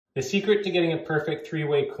The secret to getting a perfect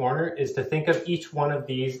three-way corner is to think of each one of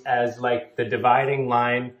these as like the dividing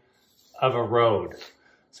line of a road.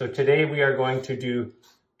 So today we are going to do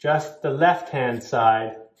just the left-hand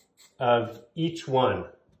side of each one.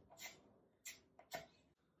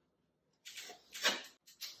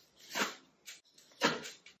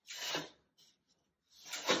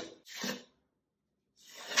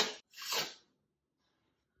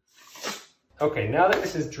 Okay, now that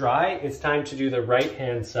this is dry, it's time to do the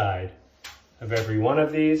right-hand side of every one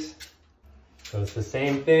of these. So it's the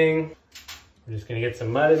same thing. We're just gonna get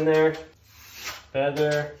some mud in there.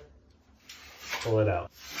 Feather, pull it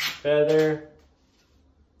out. Feather,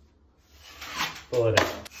 pull it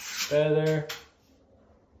out. Feather,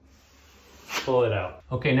 pull it out.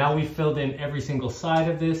 Okay, now we've filled in every single side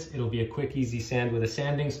of this. It'll be a quick, easy sand with a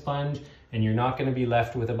sanding sponge, and you're not gonna be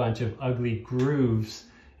left with a bunch of ugly grooves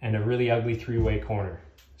and a really ugly three-way corner.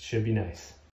 Should be nice.